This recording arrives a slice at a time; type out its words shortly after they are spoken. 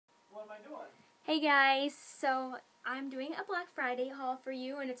am I doing? Hey guys, so I'm doing a Black Friday haul for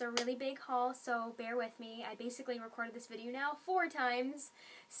you, and it's a really big haul, so bear with me. I basically recorded this video now 4 times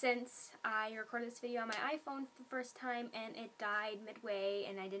since I recorded this video on my iPhone for the first time, and it died midway,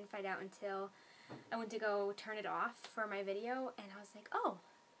 and I didn't find out until I went to go turn it off for my video, and I was like, oh,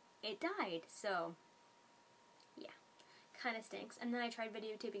 it died, so yeah, kind of stinks. And then I tried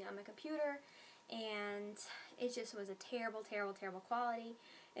videotaping on my computer, and it just was a terrible, terrible, terrible quality,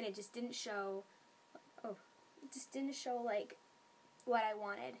 and it just didn't show, like what I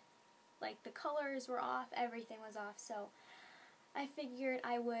wanted. Like the colors were off, everything was off, so I figured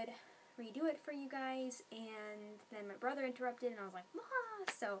I would redo it for you guys, and then my brother interrupted, and I was like, "Ma!"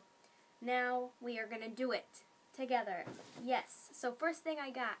 So now we are gonna do it together. Yes. So first thing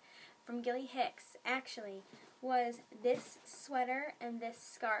I got from Gilly Hicks actually was this sweater and this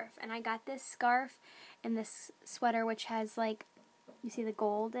scarf, and I got this scarf and this sweater, which has, like, you see the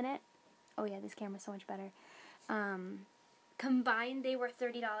gold in it. Oh yeah, this camera's so much better. Combined they were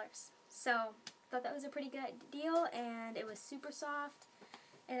 $30, so thought that was a pretty good deal, and it was super soft,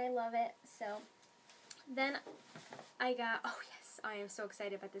 and I love it. So then I got, oh yes, I am so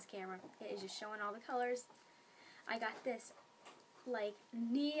excited about this camera. It is just showing all the colors. I got this like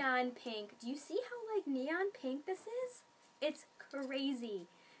neon pink. Do you see how like neon pink this is? It's crazy.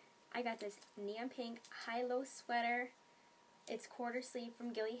 I got this neon pink high-low sweater. It's quarter sleeve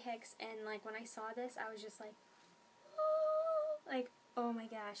from Gilly Hicks, and like when I saw this, I was just like, oh, like, oh my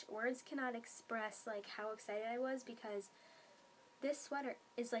gosh, words cannot express like how excited I was, because this sweater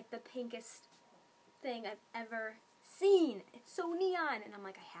is like the pinkest thing I've ever seen. It's so neon, and I'm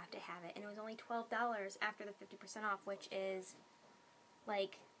like, I have to have it. And it was only $12 after the 50% off, which is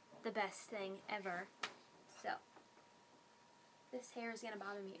like the best thing ever. So this hair is gonna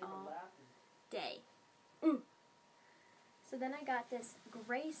bother me all day. So then I got this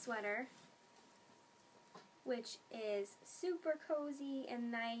gray sweater, which is super cozy and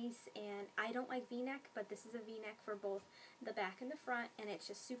nice, and I don't like V-neck, but this is a V-neck for both the back and the front, and it's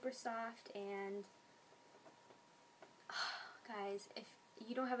just super soft. And guys, if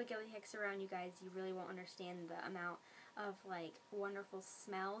you don't have a Gilly Hicks around you guys, you really won't understand the amount of like wonderful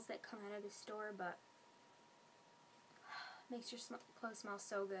smells that come out of the store, but makes your clothes smell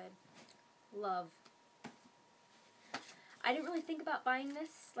so good. Love. I didn't really think about buying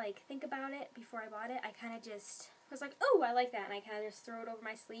this, like think about it before I bought it. I kind of just was like, oh, I like that, and I kind of just threw it over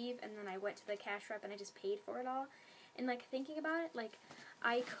my sleeve, and then I went to the cash rep and I just paid for it all. And like thinking about it, like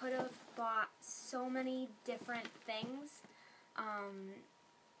I could have bought so many different things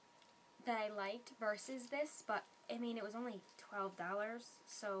that I liked versus this, but I mean, it was only $12,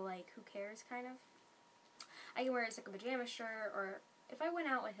 so like who cares, kind of. I can wear it as like a pajama shirt, or if I went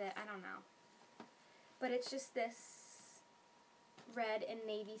out with it, I don't know. But it's just this red and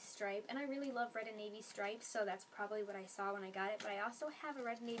navy stripe, and I really love red and navy stripes, so that's probably what I saw when I got it. But I also have a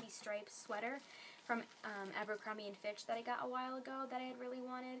red and navy stripe sweater from Abercrombie & Fitch that I got a while ago that I had really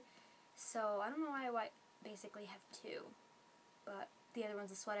wanted. So I don't know why I basically have two, but the other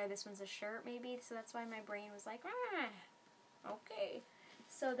one's a sweater, this one's a shirt maybe, so that's why my brain was like, okay.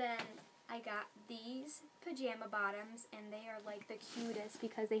 So then I got these pajama bottoms, and they are like the cutest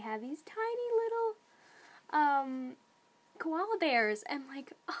because they have these tiny little koala bears, and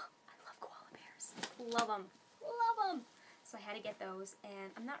like, oh, I love koala bears. Love them. Love them. So I had to get those,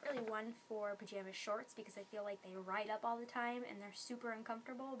 and I'm not really one for pajama shorts because I feel like they ride up all the time and they're super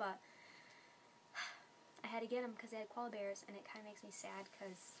uncomfortable, but I had to get them because they had koala bears, and it kind of makes me sad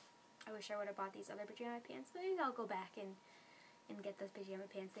because I wish I would have bought these other pajama pants. Maybe I'll go back and get those pajama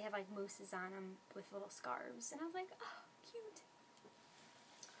pants. They have like mousses on them with little scarves, and I was like, oh, cute.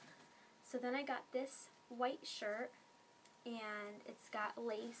 So then I got this white shirt, and it's got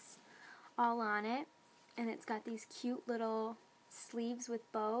lace all on it, and it's got these cute little sleeves with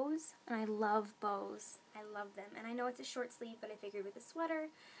bows, and I love bows. I love them. And I know it's a short sleeve, but I figured with a sweater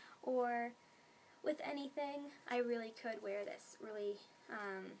or with anything, I really could wear this. Really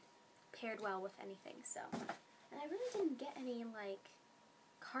paired well with anything. So, and I really didn't get any like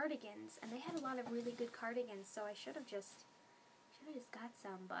cardigans, and they had a lot of really good cardigans, so I should have just got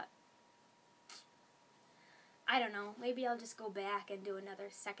some, but I don't know. Maybe I'll just go back and do another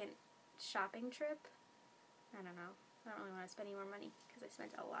second shopping trip. I don't know. I don't really want to spend any more money because I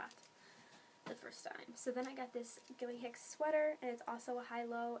spent a lot the first time. So then I got this Gilly Hicks sweater, and it's also a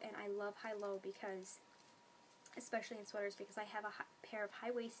high-low, and I love high-low because, especially in sweaters, because I have a pair of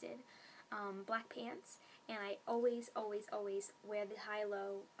high-waisted black pants, and I always, always, always wear the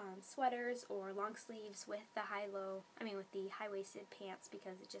high-low sweaters or long sleeves with the with the high-waisted pants,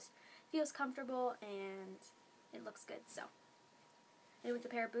 because it just feels comfortable and it looks good. So, and with a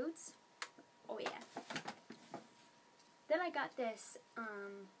pair of boots, Oh yeah. Then I got this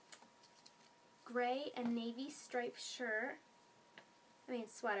gray and navy striped sweater,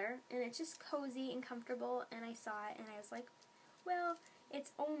 and it's just cozy and comfortable, and I saw it and I was like, well,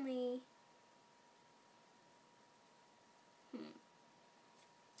 it's only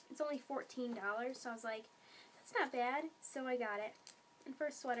 $14, so I was like, that's not bad, so I got it. And for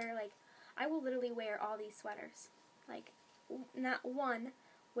a sweater, like, I will literally wear all these sweaters. Like, not one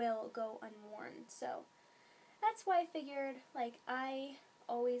will go unworn, so that's why I figured, like, I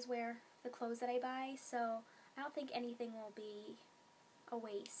always wear the clothes that I buy, so I don't think anything will be a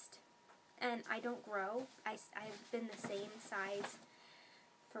waste. And I don't grow. I've been the same size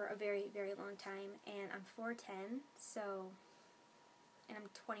for a very, very long time, and I'm 4'10", and I'm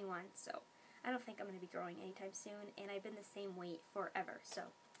 21, so I don't think I'm going to be growing anytime soon, and I've been the same weight forever, so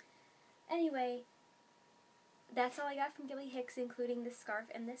anyway, that's all I got from Gilly Hicks, including this scarf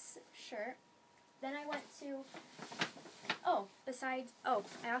and this shirt. Then I went to,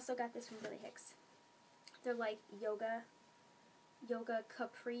 I also got this from Gilly Hicks. They're like yoga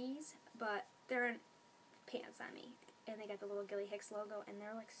capris, but they're in pants on me, and they got the little Gilly Hicks logo, and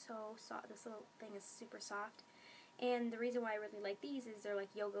they're like so soft. This little thing is super soft, and the reason why I really like these is they're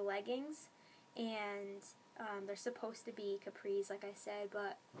like yoga leggings, and they're supposed to be capris, like I said,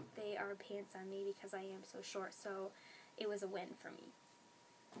 but they are pants on me because I am so short, so it was a win for me,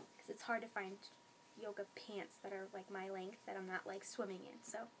 because it's hard to find yoga pants that are like my length that I'm not like swimming in.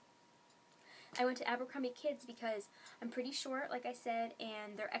 So I went to Abercrombie Kids because I'm pretty short, like I said,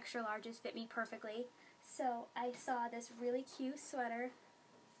 and their extra larges fit me perfectly. So I saw this really cute sweater,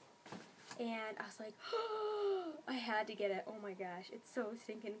 and I was like, oh, I had to get it. Oh my gosh, it's so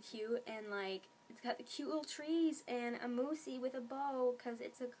stinking cute, and like, it's got the cute little trees and a moosey with a bow, because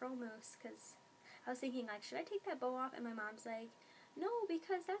it's a girl moose, because I was thinking, like, should I take that bow off? And my mom's like, no,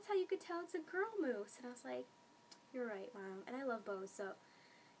 because that's how you could tell it's a girl moose. And I was like, you're right, Mom, and I love bows,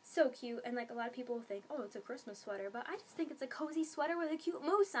 so cute. And like, a lot of people think, oh, it's a Christmas sweater, but I just think it's a cozy sweater with a cute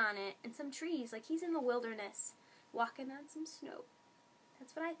moose on it and some trees. Like, he's in the wilderness walking on some snow.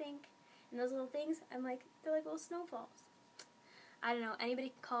 That's what I think. And those little things, I'm like, they're like little snowfalls. I don't know, anybody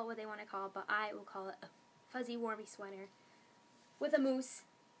can call it what they want to call it, but I will call it a fuzzy, warmy sweater with a moose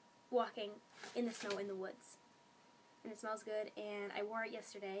walking in the snow in the woods. And it smells good, and I wore it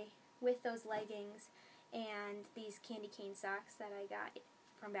yesterday with those leggings and these candy cane socks that I got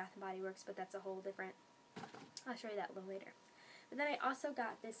from Bath & Body Works, but that's a whole different, I'll show you that a little later. But then I also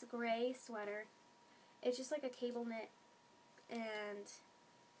got this gray sweater. It's just like a cable knit, and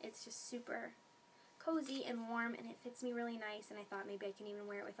it's just super cozy and warm, and it fits me really nice, and I thought maybe I can even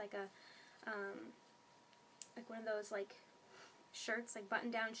wear it with like a, like one of those like shirts, like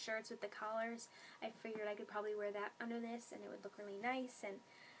button-down shirts with the collars. I figured I could probably wear that under this, and it would look really nice, and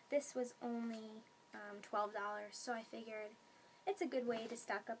this was only $12, so I figured it's a good way to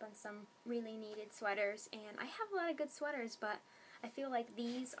stock up on some really needed sweaters, and I have a lot of good sweaters, but I feel like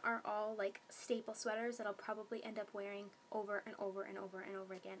these are all like staple sweaters that I'll probably end up wearing over and over and over and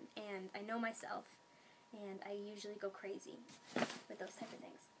over again, and I know myself, and I usually go crazy with those type of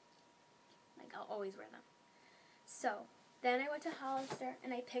things. Like, I'll always wear them. So then I went to Hollister,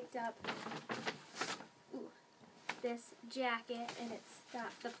 and I picked up this jacket, and it's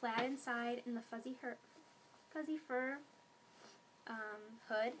got the plaid inside and the fuzzy fur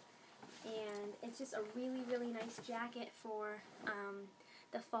hood, and it's just a really, really nice jacket for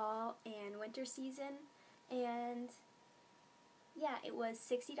the fall and winter season. And yeah, it was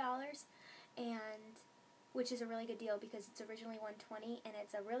 $60, and which is a really good deal because it's originally $120, and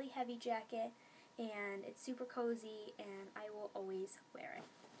it's a really heavy jacket, and it's super cozy, and I will always wear it.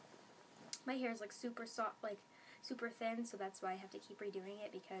 My hair is like super soft, like super thin, so that's why I have to keep redoing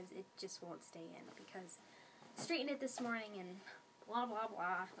it, because it just won't stay in, because I straightened it this morning and blah blah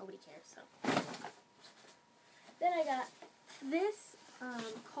blah, nobody cares. So then I got this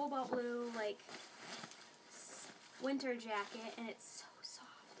cobalt blue like winter jacket, and it's so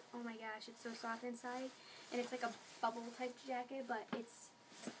soft. Oh my gosh, it's so soft inside, and it's like a bubble type jacket, but it's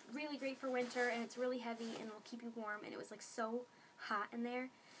really great for winter, and it's really heavy, and it'll keep you warm. And it was like so hot in there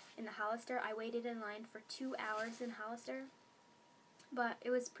in the Hollister. I waited in line for 2 hours in Hollister, but it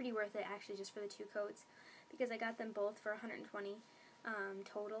was pretty worth it actually, just for the 2 coats, because I got them both for $120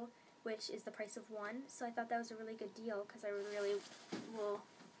 total, which is the price of one. So I thought that was a really good deal, because I really will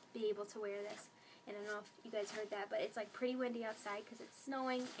be able to wear this. And I don't know if you guys heard that, but it's like pretty windy outside because it's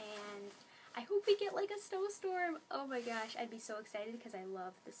snowing, and I hope we get like a snowstorm. Oh my gosh, I'd be so excited because I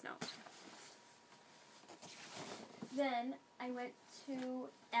love the snow. Then I went to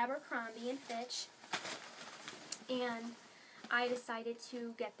Abercrombie and Fitch, and I decided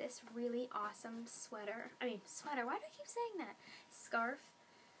to get this really awesome sweater. Why do I keep saying that? Scarf.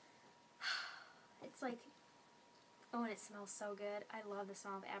 It's like, oh, and it smells so good. I love the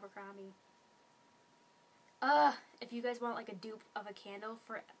smell of Abercrombie. If you guys want like a dupe of a candle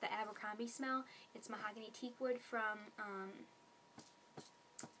for the Abercrombie smell, it's mahogany teakwood from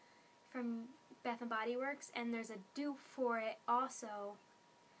Bath and Body Works, and there's a dupe for it also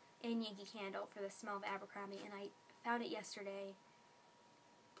in Yankee Candle for the smell of Abercrombie, and I found it yesterday,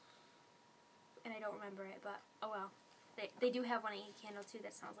 and I don't remember it, but oh well. They do have one at Yankee Candle too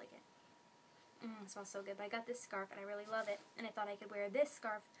that smells like it. It smells so good, but I got this scarf, and I really love it, and I thought I could wear this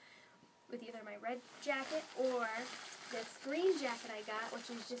scarf with either my red jacket or this green jacket I got, which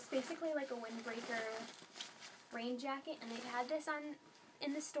is just basically like a windbreaker rain jacket, and they've had this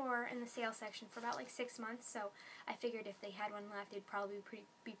in the store in the sale section for about like 6 months, so I figured if they had one left, it'd probably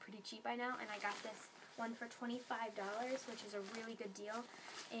be pretty cheap by now, and I got this one for $25, which is a really good deal,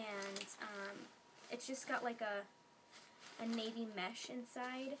 and it's just got like a navy mesh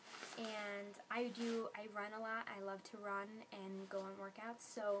inside, and I run a lot. I love to run and go on workouts,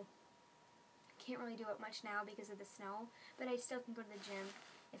 so can't really do it much now because of the snow, but I still can go to the gym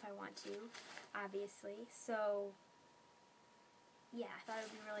if I want to, obviously. So yeah, I thought it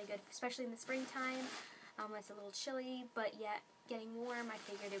would be really good, especially in the springtime when it's a little chilly, but yet getting warm. I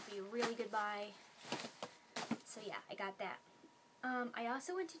figured it would be a really good buy. So yeah, I got that. I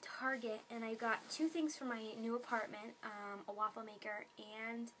also went to Target, and I got 2 things for my new apartment, a waffle maker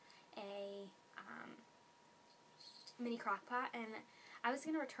and a mini crock pot, and I was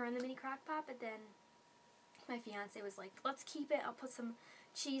going to return the mini crock pot, but then my fiance was like, let's keep it. I'll put some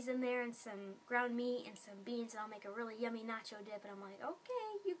cheese in there and some ground meat and some beans, and I'll make a really yummy nacho dip. And I'm like,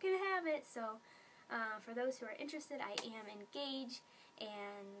 okay, you can have it. So for those who are interested, I am engaged,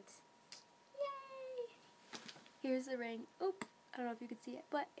 and yay! Here's the ring. Oop, I don't know if you can see it,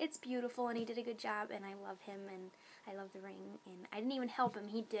 but it's beautiful, and he did a good job, and I love him, and I love the ring, and I didn't even help him.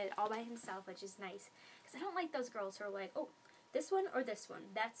 He did it all by himself, which is nice, because I don't like those girls who are like, oh, this one or this one.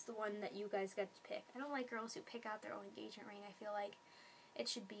 That's the one that you guys get to pick. I don't like girls who pick out their own engagement ring. I feel like it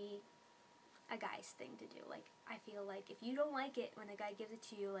should be a guy's thing to do. Like, I feel like if you don't like it when a guy gives it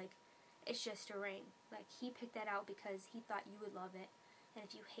to you, like, it's just a ring. Like, he picked that out because he thought you would love it. And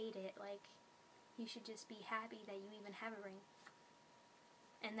if you hate it, like, you should just be happy that you even have a ring.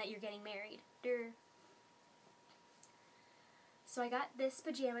 And that you're getting married. Durr. So I got this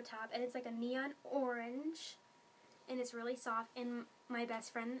pajama top, and it's like a neon orange, and it's really soft, and my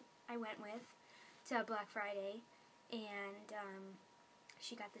best friend I went with to Black Friday, and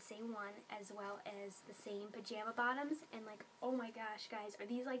she got the same one as well as the same pajama bottoms, and like, oh my gosh, guys, are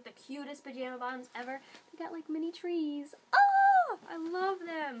these like the cutest pajama bottoms ever? They got like mini trees. Oh, I love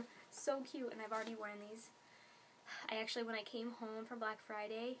them. So cute, and I've already worn these. I actually, when I came home from Black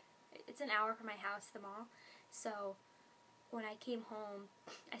Friday, it's an hour from my house, the mall, so when I came home,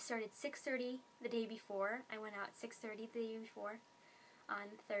 I started 6:30 the day before. I went out at 6:30 the day before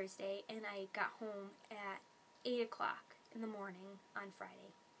on Thursday, and I got home at 8 o'clock in the morning on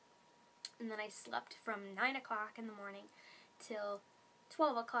Friday. And then I slept from 9 o'clock in the morning till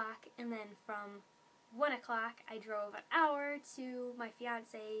 12 o'clock, and then from 1 o'clock I drove an hour to my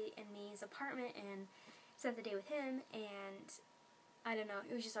fiance and me's apartment and spent the day with him, and I don't know,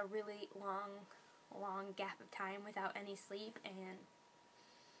 it was just a really long gap of time without any sleep, and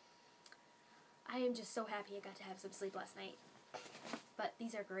I am just so happy I got to have some sleep last night. But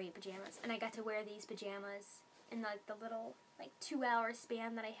these are great pajamas, and I got to wear these pajamas in the little like 2-hour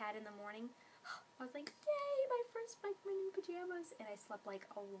span that I had in the morning. I was like, yay, my new pajamas, and I slept like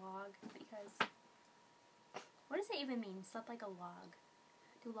a log, because what does it even mean, slept like a log?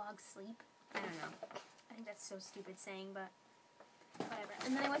 Do logs sleep? I don't know. I think that's so stupid saying, but whatever.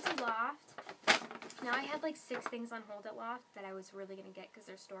 And then I went to Loft. Now I had like 6 things on hold at Loft that I was really going to get because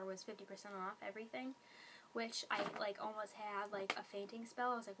their store was 50% off everything, which I like almost had like a fainting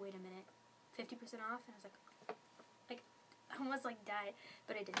spell. I was like, wait a minute, 50% off? And I was like I almost like died,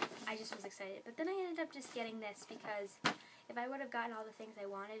 but I didn't. I just was excited. But then I ended up just getting this because if I would have gotten all the things I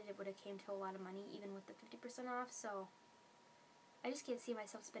wanted, it would have came to a lot of money even with the 50% off, so I just can't see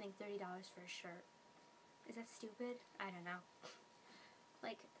myself spending $30 for a shirt. Is that stupid? I don't know.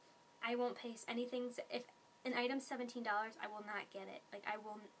 Like, I won't pay anything. If an item's $17, I will not get it. Like, I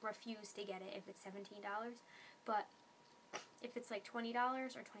will refuse to get it if it's $17. But if it's like $20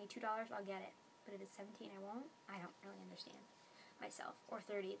 or $22, I'll get it. But if it's $17, I won't. I don't really understand myself. Or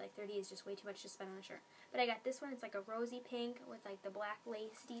 $30. Like, $30 is just way too much to spend on a shirt. But I got this one. It's like a rosy pink with like the black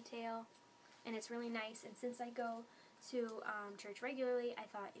lace detail. And it's really nice. And since I go to church regularly, I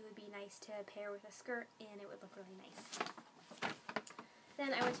thought it would be nice to pair with a skirt, and it would look really nice.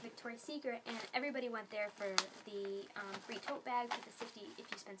 Then I went to Victoria's Secret, and everybody went there for the free tote bag with the if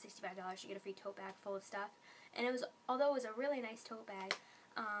you spend $65, you get a free tote bag full of stuff. And it was, although it was a really nice tote bag,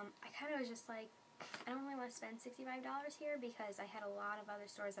 I kind of was just like, I don't really want to spend $65 here because I had a lot of other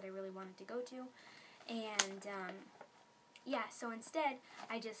stores that I really wanted to go to. And, yeah, so instead,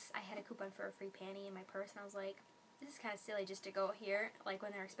 I had a coupon for a free panty in my purse, and I was like, this is kind of silly just to go here, like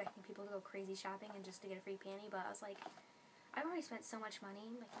when they're expecting people to go crazy shopping and just to get a free panty, but I was like, I've already spent so much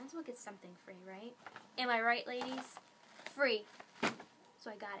money, like, might as well get something free, right? Am I right, ladies? Free. So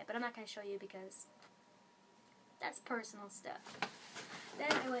I got it, but I'm not going to show you because that's personal stuff.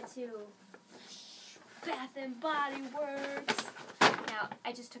 Then I went to Bath and Body Works. Now,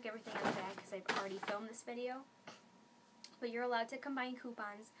 I just took everything out of the bag because I've already filmed this video. But you're allowed to combine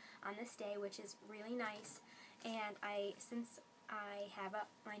coupons on this day, which is really nice. And since I have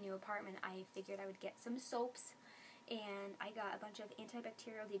my new apartment, I figured I would get some soaps. And I got a bunch of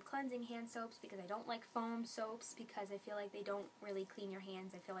antibacterial deep cleansing hand soaps because I don't like foam soaps because I feel like they don't really clean your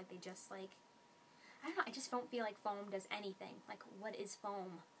hands. I feel like they just like, I don't know, I just don't feel like foam does anything. Like, what is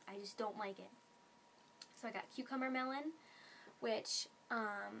foam? I just don't like it. So I got cucumber melon, which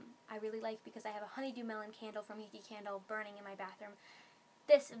I really like because I have a honeydew melon candle from Yuki Candle burning in my bathroom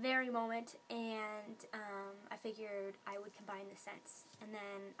this very moment, and I figured I would combine the scents. And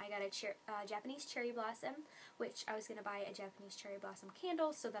then I got a Japanese cherry blossom, which I was going to buy a Japanese cherry blossom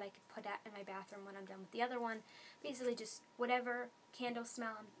candle so that I could put that in my bathroom when I'm done with the other one. Basically just whatever candle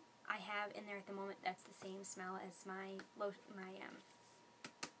smell I have in there at the moment, that's the same smell as my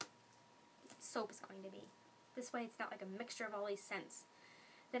soap is going to be. This way it's not like a mixture of all these scents.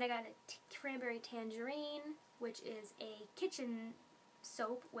 Then I got a cranberry tangerine, which is a kitchen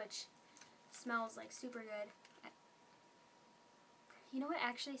soap, which smells like super good. You know what it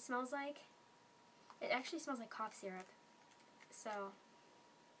actually smells like? It actually smells like cough syrup. So,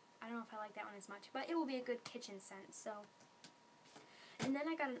 I don't know if I like that one as much, but it will be a good kitchen scent, so. And then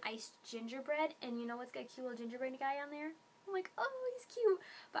I got an iced gingerbread, and you know what's got a cute little gingerbread guy on there? I'm like, oh, he's cute.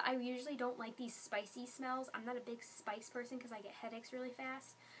 But I usually don't like these spicy smells. I'm not a big spice person because I get headaches really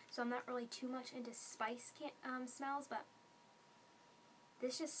fast. So I'm not really too much into spice smells, but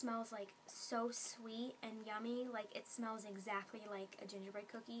this just smells like so sweet and yummy. Like, it smells exactly like a gingerbread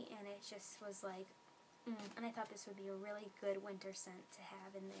cookie, and it just was like, and I thought this would be a really good winter scent to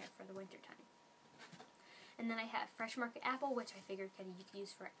have in there for the winter time. And then I have Fresh Market Apple, which I figured you could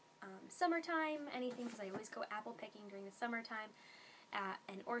use for summertime, anything, because I always go apple picking during the summertime at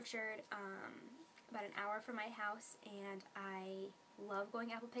an orchard about an hour from my house, and I love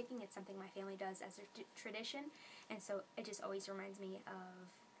going apple picking. It's something my family does as a tradition, and so it just always reminds me of,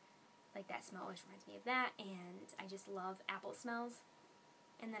 like, that smell always reminds me of that, and I just love apple smells.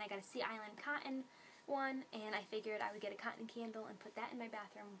 And then I got a Sea Island cotton one, and I figured I would get a cotton candle and put that in my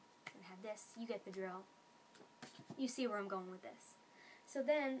bathroom and have this. You get the drill. You see where I'm going with this. So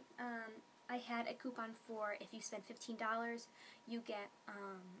then I had a coupon for if you spend $15, you get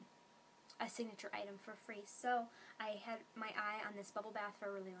a signature item for free. So I had my eye on this bubble bath for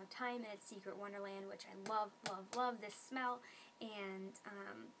a really long time, and it's Secret Wonderland, which I love, love, love this smell, and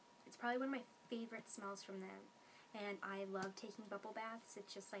it's probably one of my favorite smells from them. And I love taking bubble baths.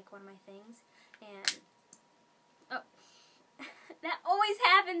 It's just like one of my things. And oh, that always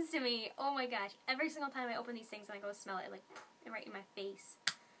happens to me. Oh my gosh! Every single time I open these things and I go smell it, like, right in my face.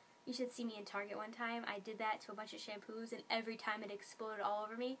 You should see me in Target one time. I did that to a bunch of shampoos, and every time it exploded all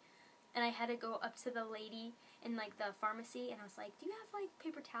over me. And I had to go up to the lady in, like, the pharmacy, and I was like, do you have, like,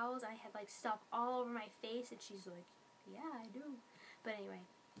 paper towels? And I had, like, stuff all over my face, and she's like, yeah, I do. But anyway,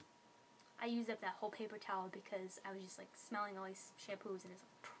 I used up that whole paper towel because I was just, like, smelling all these shampoos, and it's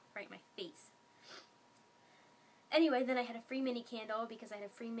like, right in my face. Anyway, then I had a free mini candle because I had a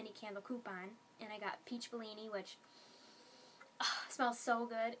free mini candle coupon, and I got Peach Bellini, which smells so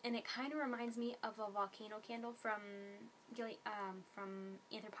good, and it kind of reminds me of a volcano candle from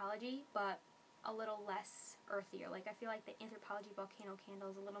Anthropologie, but a little less earthier. Like, I feel like the Anthropologie volcano candle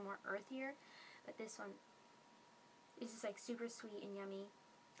is a little more earthier, but this one is just, like, super sweet and yummy.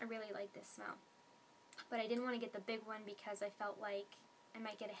 I really like this smell. But I didn't want to get the big one because I felt like I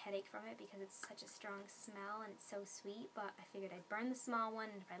might get a headache from it because it's such a strong smell and it's so sweet, but I figured I'd burn the small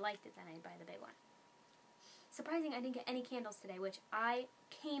one, and if I liked it, then I'd buy the big one. Surprising, I didn't get any candles today, which I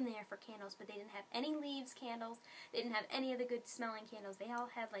came there for candles, but they didn't have any leaves candles. They didn't have any of the good smelling candles. They all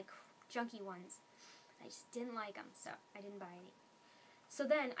had, like, junky ones. I just didn't like them, so I didn't buy any. So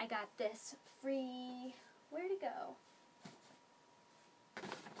then I got this free, where'd it go?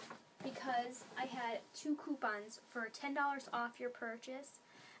 Because I had 2 coupons for $10 off your purchase.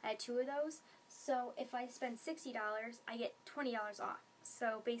 I had 2 of those. So if I spend $60, I get $20 off.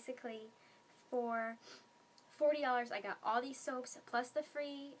 So basically, for $40, I got all these soaps, plus the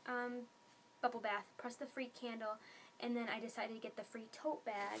free bubble bath, plus the free candle, and then I decided to get the free tote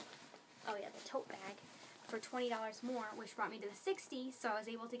bag. Oh yeah, the tote bag for $20 more, which brought me to the $60. So I was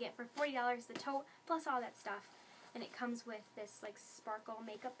able to get for $40 the tote plus all that stuff, and it comes with this like sparkle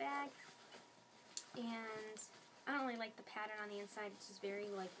makeup bag. And I don't really like the pattern on the inside; it's just very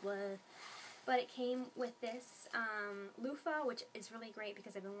like blah. But it came with this loofah, which is really great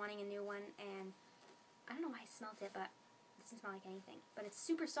because I've been wanting a new one, and I don't know why I smelled it, but it doesn't smell like anything. But it's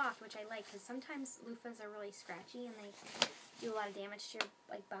super soft, which I like, because sometimes loofahs are really scratchy and they do a lot of damage to your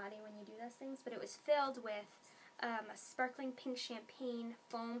like body when you do those things. But it was filled with a sparkling pink champagne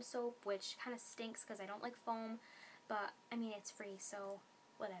foam soap, which kind of stinks because I don't like foam. But, I mean, it's free, so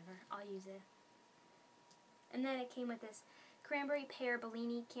whatever. I'll use it. And then it came with this cranberry pear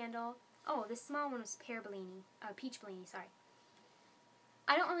Bellini candle. Oh, this small one was pear Bellini. Peach Bellini, sorry.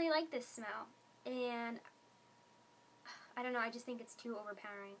 I don't really like this smell. And I don't know, I just think it's too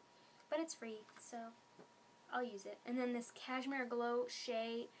overpowering. But it's free, so I'll use it. And then this Cashmere Glow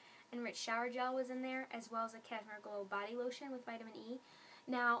Shea Enriched Shower Gel was in there, as well as a Cashmere Glow Body Lotion with vitamin E.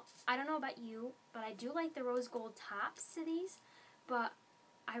 Now, I don't know about you, but I do like the rose gold tops to these, but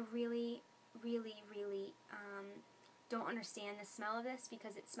I really, really, really don't understand the smell of this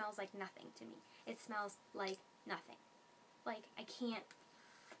because it smells like nothing to me. It smells like nothing. Like, I can't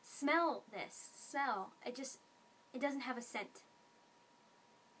smell this. It doesn't have a scent.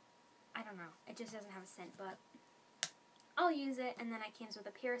 I don't know. It just doesn't have a scent, but I'll use it. And then I came with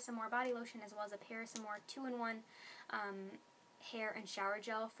a Paris Amour body lotion as well as a Paris Amour 2-in-1 hair and shower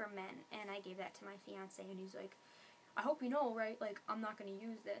gel for men. And I gave that to my fiance, and he's like, I hope you know, right? Like, I'm not going to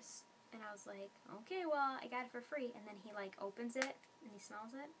use this. And I was like, okay, well, I got it for free. And then he, like, opens it, and he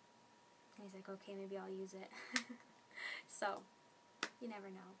smells it. And he's like, okay, maybe I'll use it. So, you never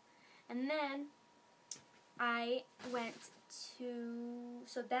know. And then I went to,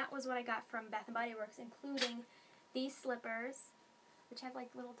 so that was what I got from Bath & Body Works, including these slippers, which have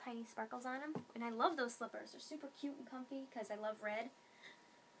like little tiny sparkles on them. And I love those slippers. They're super cute and comfy because I love red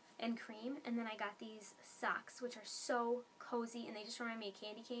and cream. And then I got these socks, which are so cozy, and they just remind me of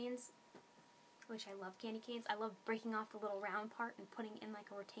candy canes, which I love candy canes. I love breaking off the little round part and putting in like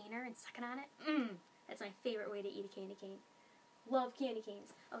a retainer and sucking on it. That's my favorite way to eat a candy cane. Love candy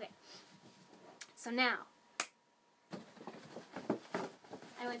canes. Okay. So now,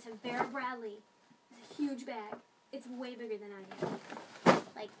 I went to Vera Bradley. It's a huge bag. It's way bigger than I am.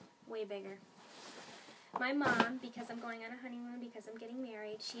 Like, way bigger. My mom, because I'm going on a honeymoon, because I'm getting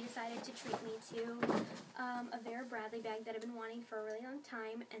married, she decided to treat me to a Vera Bradley bag that I've been wanting for a really long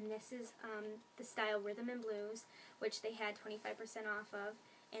time. And this is the style Rhythm and Blues, which they had 25% off of.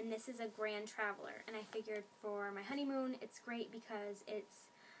 And this is a Grand Traveler. And I figured for my honeymoon, it's great because it's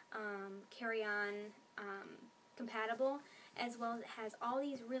carry-on compatible, as well as it has all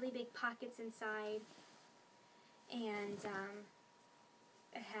these really big pockets inside, and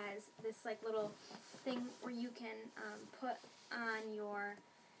it has this like little thing where you can put on your,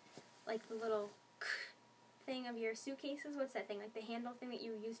 like the little thing of your suitcases. What's that thing? Like the handle thing that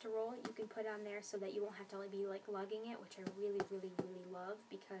you use to roll. You can put on there so that you won't have to be like lugging it, which I really, really, really love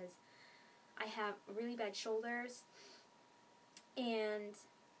because I have really bad shoulders and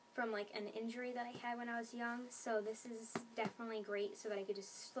from like an injury that I had when I was young, so this is definitely great so that I could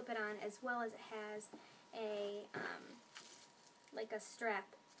just slip it on, as well as it has a like a strap,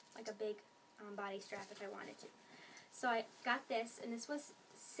 like a big body strap if I wanted to. So I got this, and this was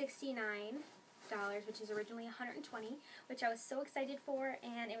 $69, which is originally $120, which I was so excited for,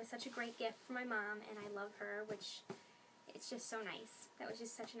 and it was such a great gift for my mom, and I love her, which it's just so nice. That was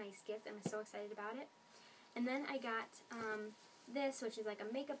just such a nice gift. I'm so excited about it. And then I got this, which is like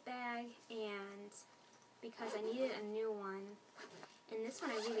a makeup bag, and because I needed a new one, and this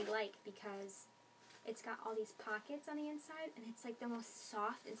one I really like because it's got all these pockets on the inside, and it's like the most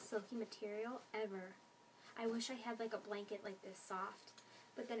soft and silky material ever. I wish I had like a blanket like this soft,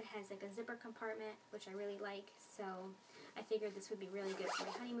 but then it has like a zipper compartment, which I really like, so I figured this would be really good for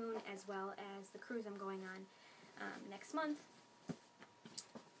my honeymoon as well as the cruise I'm going on next month.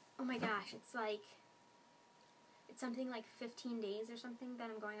 Oh my gosh, it's something like 15 days or something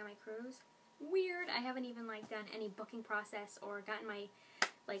that I'm going on my cruise. Weird. I haven't even like done any booking process or gotten my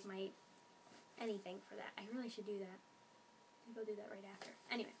anything for that. I really should do that. Maybe I'll do that right after.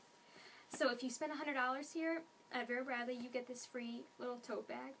 Anyway, so if you spend $100 here at Vera Bradley, you get this free little tote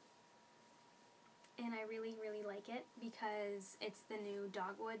bag. And I really, really like it because it's the new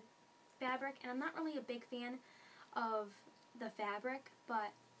dogwood fabric. And I'm not really a big fan of the fabric,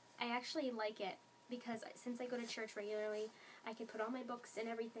 but I actually like it because since I go to church regularly, I can put all my books and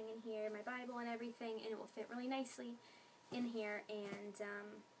everything in here, my Bible and everything, and it will fit really nicely in here, and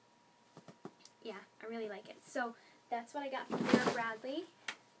yeah, I really like it. So that's what I got from Vera Bradley,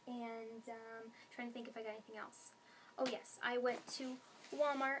 and trying to think if I got anything else. Oh yes, I went to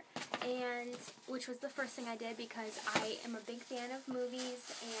Walmart, and which was the first thing I did because I am a big fan of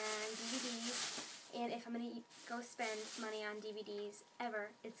movies and DVDs, and if I'm going to go spend money on DVDs ever,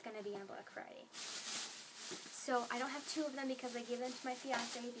 it's going to be on Black Friday. So I don't have two of them because I give them to my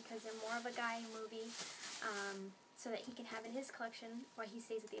fiance because they're more of a guy movie, so that he can have in his collection while he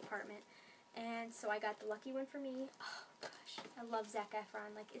stays at the apartment. And so I got the lucky one for me. Oh gosh, I love Zac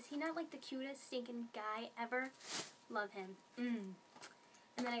Efron. Like, is he not like the cutest stinking guy ever? Love him.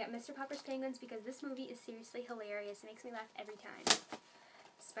 And then I got Mr. Popper's Penguins because this movie is seriously hilarious. It makes me laugh every time.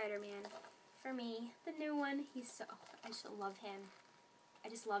 Spider-Man. For me, the new one. I just love him. I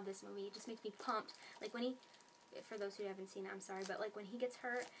just love this movie. It just makes me pumped. Like when he, for those who haven't seen it, I'm sorry, but like when he gets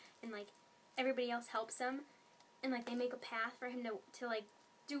hurt and like everybody else helps him and like they make a path for him to like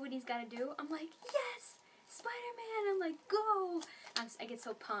do what he's got to do, I'm like, yes, Spider-Man. I'm like, go. I get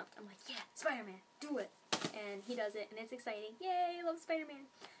so pumped. I'm like, yeah, Spider-Man, do it. And he does it, and it's exciting. Yay, I love Spider-Man.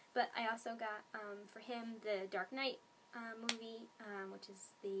 But I also got, for him, the Dark Knight movie, which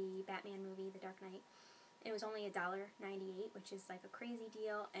is the Batman movie, The Dark Knight. It was only $1.98, which is like a crazy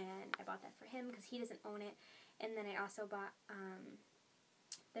deal, and I bought that for him because he doesn't own it. And then I also bought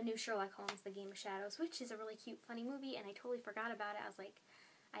the new Sherlock Holmes, The Game of Shadows, which is a really cute, funny movie, and I totally forgot about it. I was like,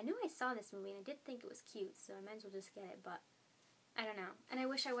 I knew I saw this movie, and I did think it was cute, so I might as well just get it, but I don't know. And I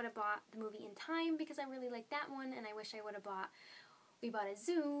wish I would have bought the movie In Time because I really like that one, and I wish I would have bought We Bought a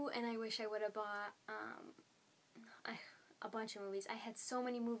Zoo, and I wish I would have bought a bunch of movies. I had so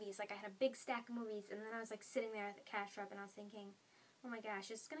many movies. Like, I had a big stack of movies, and then I was like sitting there at the cash drop, and I was thinking, oh my gosh,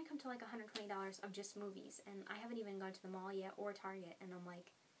 it's going to come to like $120 of just movies, and I haven't even gone to the mall yet or Target, and I'm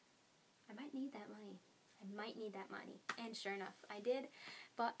like, I might need that money. I might need that money. And sure enough, I did,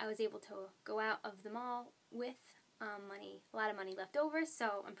 but I was able to go out of the mall with money, a lot of money left over,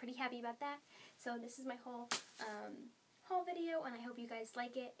 so I'm pretty happy about that. So this is my whole haul video, and I hope you guys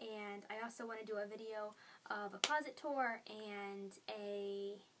like it. And I also want to do a video of a closet tour and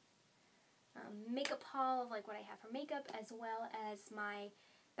a makeup haul of like what I have for makeup, as well as my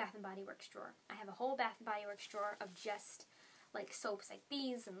Bath & Body Works drawer. I have a whole Bath & Body Works drawer of just like soaps like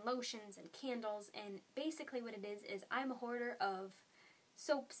these and lotions and candles, and basically what it is I'm a hoarder of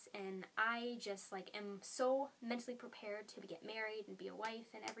soaps, and I just like am so mentally prepared to get married and be a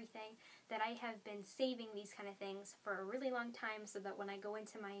wife and everything that I have been saving these kind of things for a really long time, so that when I go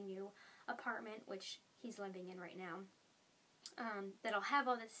into my new apartment, which he's living in right now, that I'll have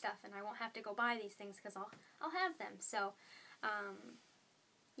all this stuff and I won't have to go buy these things because I'll have them. So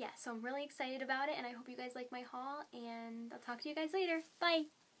yeah, so I'm really excited about it, and I hope you guys like my haul, and I'll talk to you guys later. Bye!